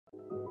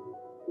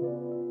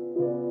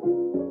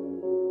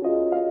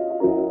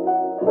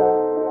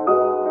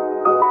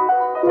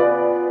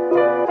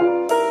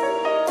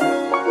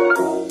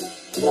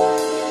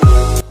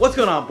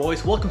on,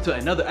 boys? Welcome to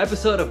another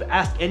episode of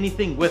Ask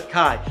Anything with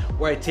Kai,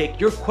 where I take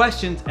your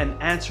questions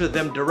and answer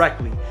them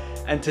directly.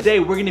 And today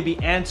we're going to be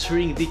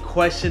answering the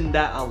question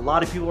that a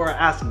lot of people are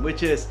asking,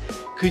 which is,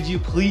 could you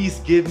please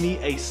give me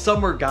a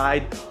summer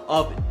guide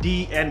of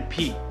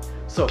DNP?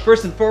 So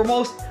first and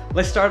foremost,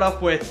 let's start off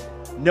with,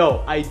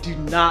 no, I do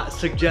not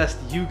suggest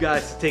you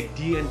guys to take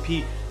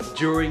DNP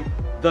during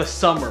the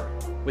summer.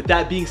 With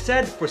that being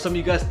said, for some of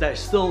you guys that are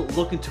still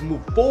looking to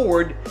move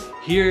forward,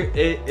 here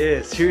it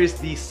is. Here's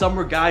the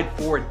summer guide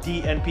for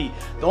DNP.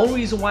 The only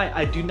reason why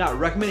I do not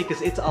recommend it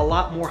because it's a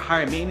lot more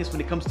higher maintenance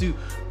when it comes to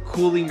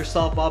cooling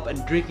yourself up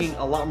and drinking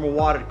a lot more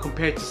water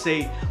compared to,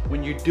 say,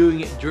 when you're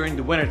doing it during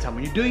the winter time.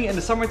 When you're doing it in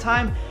the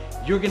summertime,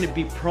 you're going to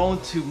be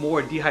prone to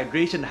more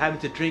dehydration and having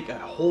to drink a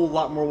whole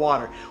lot more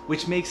water,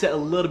 which makes it a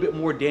little bit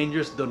more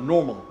dangerous than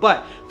normal.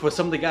 But for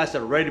some of the guys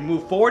that are ready to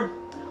move forward,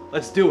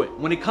 let's do it.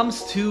 When it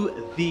comes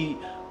to the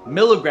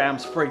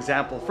milligrams, for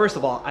example, first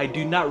of all, I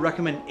do not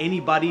recommend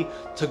anybody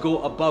to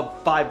go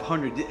above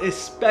 500,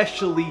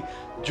 especially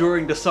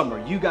during the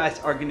summer. You guys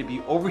are going to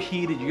be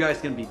overheated, you guys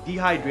are going to be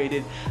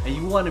dehydrated, and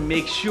you want to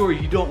make sure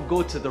you don't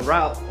go to the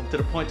route to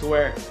the point to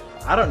where,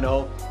 I don't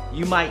know,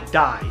 you might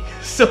die.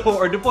 So,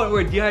 or the point where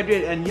you're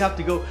dehydrated and you have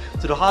to go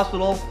to the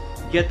hospital,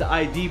 get the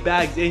IV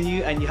bags in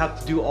you, and you have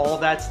to do all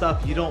that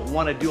stuff. You don't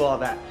want to do all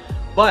that.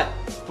 But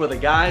for the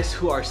guys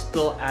who are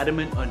still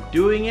adamant on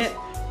doing it,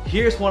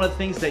 here's one of the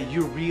things that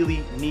you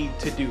really need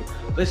to do.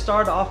 Let's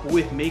start off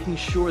with making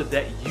sure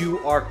that you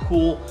are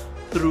cool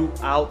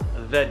throughout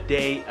the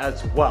day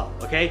as well,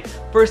 okay?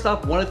 First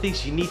off, one of the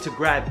things you need to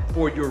grab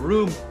for your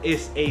room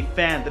is a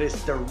fan that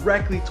is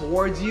directly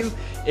towards you.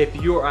 If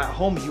you're at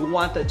home, you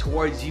want that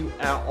towards you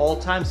at all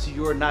times so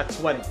you're not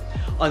sweating.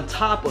 On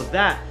top of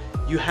that,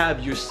 you have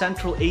your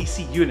central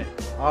AC unit,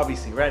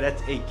 obviously, right?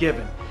 That's a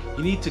given.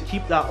 You need to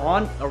keep that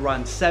on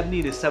around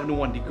 70 to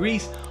 71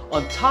 degrees,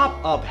 on top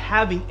of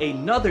having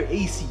another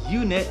AC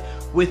unit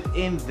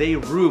within the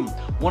room.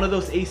 One of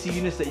those AC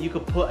units that you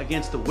could put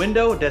against the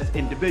window that's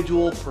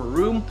individual per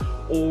room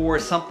or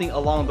something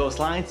along those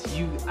lines.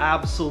 You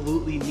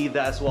absolutely need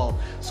that as well.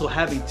 So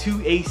having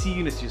two AC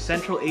units, your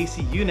central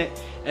AC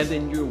unit and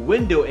then your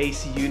window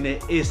AC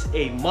unit, is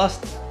a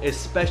must,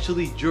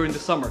 especially during the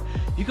summer.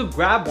 You could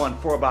grab one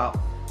for about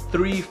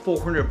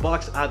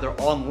 $300-400 either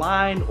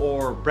online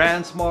or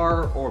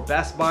BrandSmart or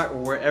Best Buy or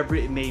wherever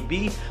it may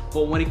be.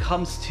 But when it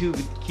comes to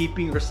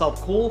keeping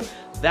yourself cool,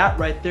 that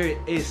right there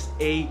is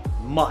a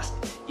must.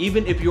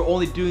 Even if you're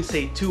only doing,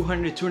 say,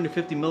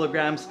 200-250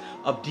 milligrams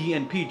of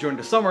DNP during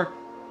the summer,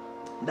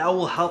 that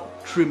will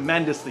help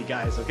tremendously,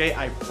 guys, okay?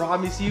 I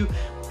promise you,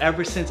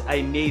 ever since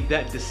I made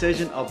that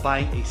decision of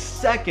buying a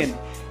second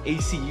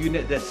AC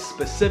unit that's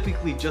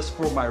specifically just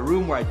for my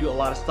room where I do a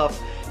lot of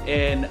stuff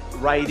and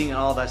writing and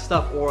all that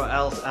stuff, or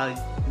else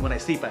when I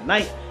sleep at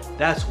night,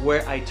 that's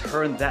where I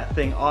turn that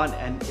thing on,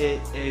 and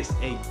it is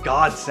a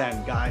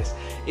godsend, guys.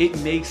 It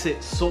makes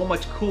it so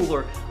much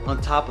cooler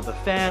on top of the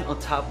fan, on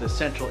top of the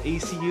central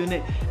AC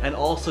unit, and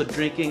also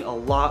drinking a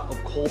lot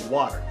of cold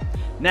water.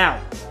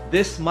 Now,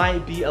 this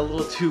might be a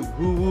little too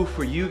woo-woo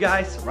for you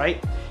guys,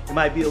 right? It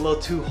might be a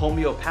little too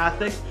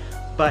homeopathic,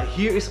 but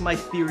here is my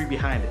theory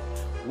behind it.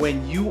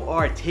 When you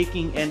are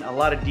taking in a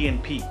lot of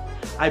DNP,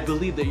 I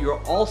believe that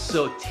you're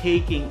also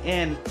taking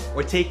in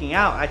or taking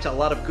out actually a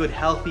lot of good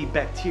healthy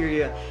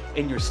bacteria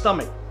in your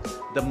stomach.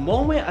 The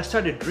moment I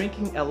started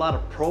drinking a lot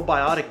of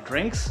probiotic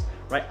drinks,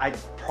 right? I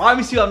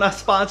promise you I'm not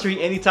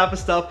sponsoring any type of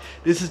stuff.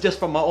 This is just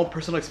from my own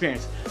personal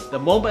experience. The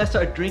moment I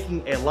started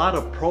drinking a lot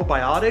of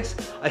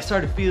probiotics, I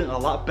started feeling a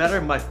lot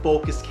better. My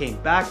focus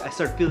came back. I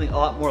started feeling a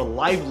lot more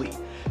lively.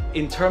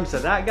 In terms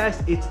of that,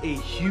 guys, it's a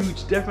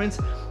huge difference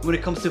when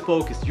it comes to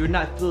focus. You're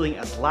not feeling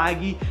as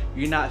laggy.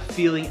 You're not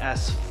feeling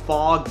as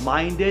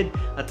fog-minded.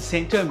 At the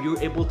same time, you're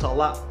able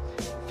to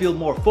feel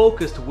more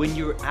focused when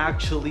you're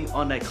actually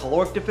on a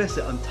caloric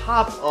deficit, on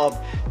top of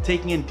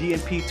taking in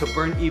DNP to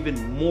burn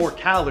even more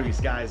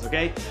calories, guys,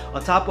 okay?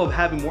 On top of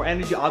having more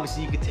energy,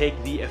 obviously you could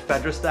take the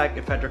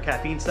ephedra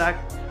caffeine stack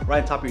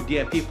right on top of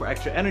your DNP for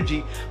extra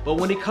energy. But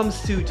when it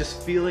comes to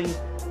just feeling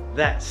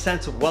that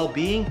sense of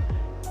well-being,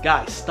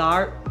 guys,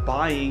 start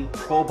buying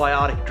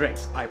probiotic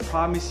drinks. I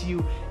promise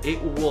you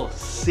it will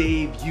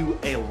save you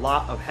a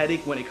lot of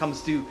headache when it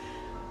comes to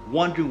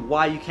wondering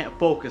why you can't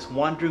focus,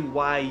 wondering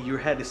why your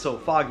head is so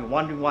foggy,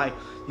 wondering why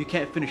you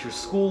can't finish your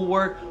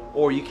schoolwork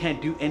or you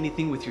can't do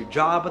anything with your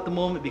job at the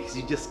moment because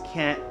you just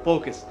can't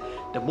focus.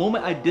 The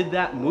moment I did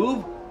that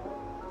move,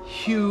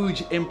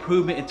 huge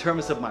improvement in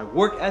terms of my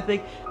work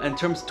ethic and in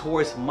terms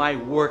towards my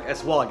work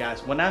as well,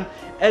 guys. When I'm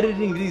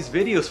editing these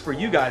videos for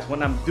you guys,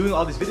 when I'm doing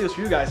all these videos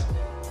for you guys,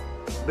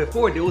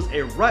 before there was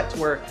a rut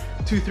where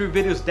 2-3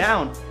 videos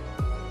down,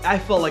 I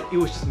felt like it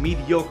was just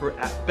mediocre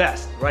at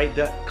best, right?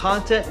 The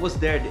content was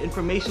there, the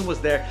information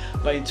was there,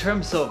 but in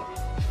terms of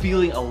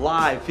feeling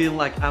alive, feeling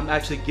like I'm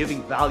actually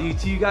giving value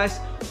to you guys,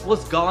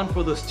 was gone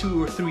for those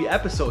 2 or 3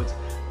 episodes.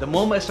 The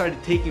moment I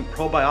started taking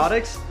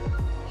probiotics,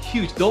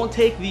 huge. Don't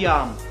take the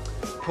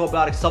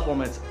probiotic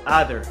supplements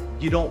either.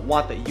 You don't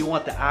want that. You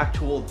want the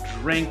actual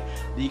drink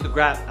that you could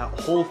grab at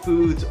Whole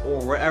Foods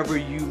or wherever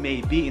you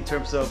may be in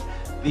terms of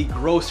the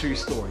grocery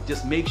store.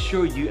 Just make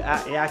sure it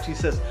actually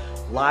says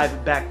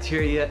live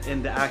bacteria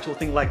in the actual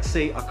thing, like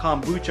say a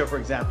kombucha, for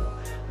example.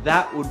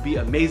 That would be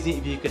amazing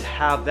if you could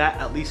have that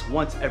at least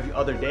once every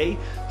other day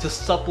to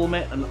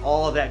supplement and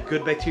all of that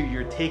good bacteria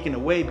you're taking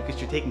away,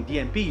 because you're taking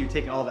DNP, you're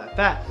taking all that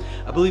fat.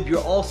 I believe you're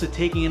also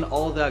taking in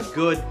all that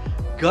good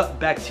gut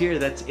bacteria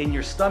that's in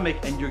your stomach,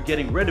 and you're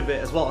getting rid of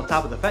it as well, on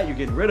top of the fat you're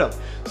getting rid of.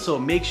 So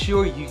make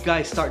sure you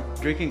guys start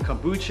drinking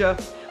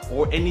kombucha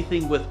or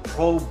anything with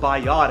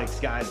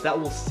probiotics, guys. That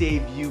will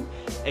save you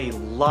a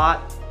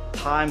lot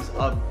times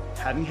of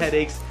having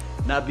headaches,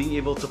 not being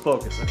able to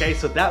focus. Okay,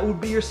 so that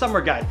would be your summer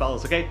guide,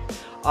 fellas. Okay,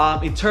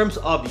 in terms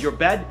of your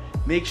bed,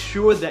 make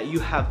sure that you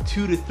have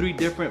 2 to 3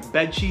 different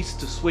bed sheets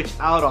to switch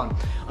out on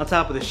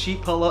top of the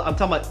sheet pillow. I'm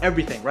talking about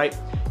everything, right?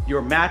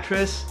 Your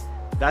mattress,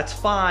 that's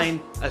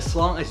fine as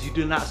long as you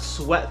do not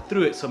sweat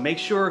through it. So make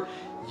sure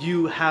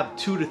you have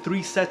 2 to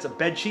 3 sets of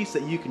bed sheets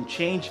that you can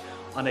change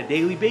on a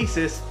daily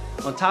basis.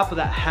 On top of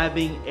that,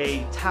 having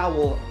a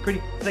towel,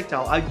 pretty thick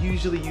towel. I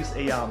usually use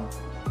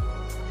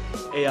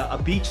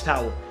a beach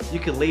towel. You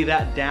can lay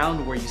that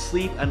down where you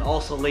sleep, and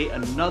also lay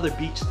another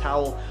beach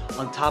towel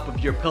on top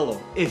of your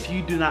pillow. If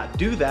you do not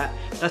do that,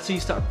 that's when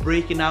you start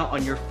breaking out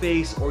on your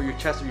face or your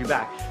chest or your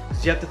back.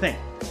 Because you have to think,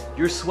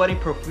 you're sweating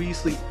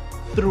profusely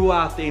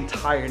throughout the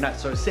entire night.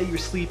 So say you're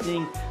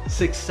sleeping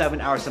 6-7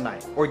 hours a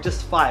night, or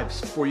just 5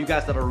 for you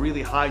guys that are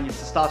really high in your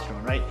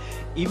testosterone, right?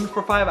 Even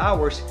for 5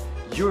 hours,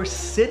 you're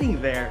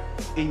sitting there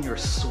in your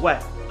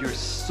sweat, your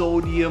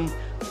sodium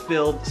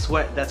filled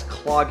sweat that's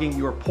clogging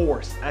your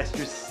pores as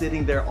you're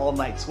sitting there all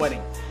night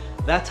sweating.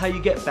 That's how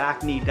you get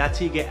back knee, that's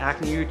how you get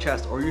acne in your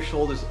chest or your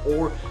shoulders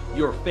or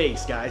your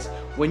face, guys.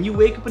 When you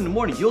wake up in the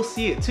morning, you'll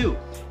see it too.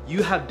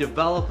 You have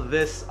developed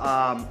this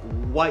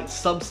white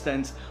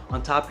substance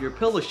on top of your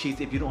pillow sheets.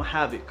 If you don't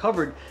have it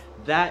covered,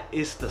 that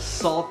is the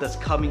salt that's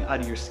coming out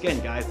of your skin,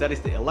 guys. That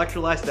is the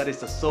electrolytes, that is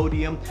the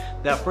sodium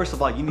that, first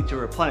of all, you need to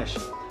replenish.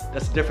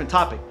 That's a different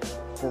topic.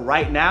 For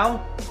right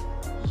now,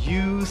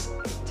 use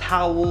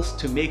towels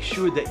to make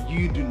sure that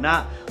you do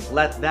not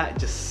let that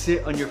just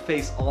sit on your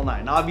face all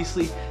night. And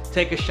obviously,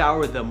 take a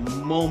shower the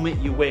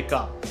moment you wake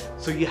up.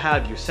 So you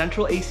have your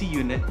central AC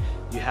unit,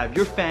 you have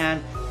your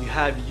fan, you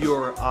have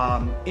your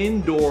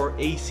indoor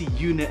AC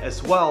unit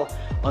as well,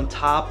 on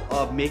top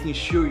of making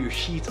sure your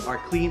sheets are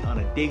clean on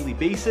a daily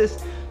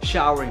basis,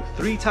 showering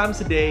 3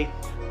 times a day.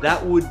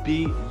 That would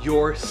be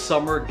your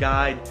summer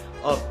guide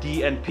of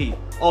DNP.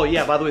 Oh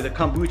yeah, by the way, the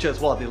kombucha as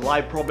well, the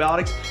live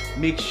probiotics,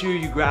 make sure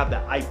you grab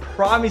that. I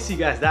promise you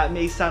guys, that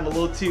may sound a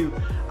little too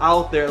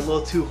out there, a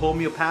little too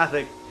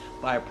homeopathic,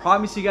 but I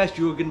promise you guys,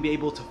 you're gonna be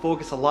able to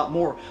focus a lot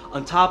more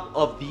on top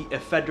of the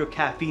ephedra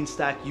caffeine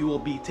stack you will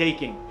be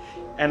taking.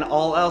 And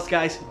all else,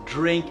 guys,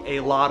 drink a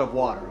lot of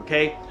water,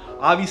 okay?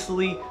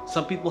 Obviously,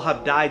 some people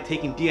have died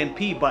taking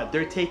DNP, but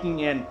they're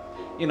taking in,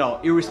 you know,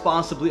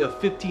 irresponsibly of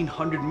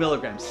 1,500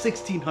 milligrams,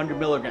 1,600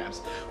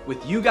 milligrams.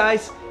 With you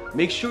guys,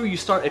 make sure you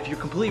start, if you're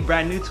completely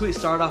brand new to it,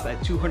 start off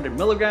at 200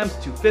 milligrams,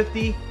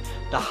 250.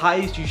 The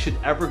highest you should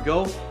ever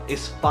go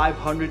is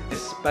 500,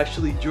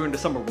 especially during the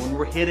summer when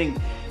we're hitting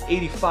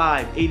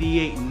 85,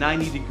 88,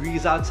 90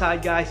 degrees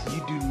outside, guys.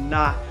 You do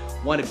not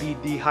want to be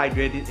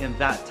dehydrated in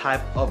that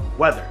type of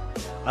weather.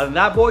 Other than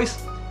that,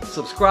 boys,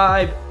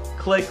 subscribe,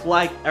 click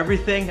like,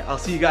 everything. I'll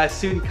see you guys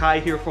soon. Kai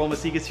here for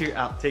Almost Eagles here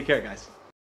out. Take care, guys.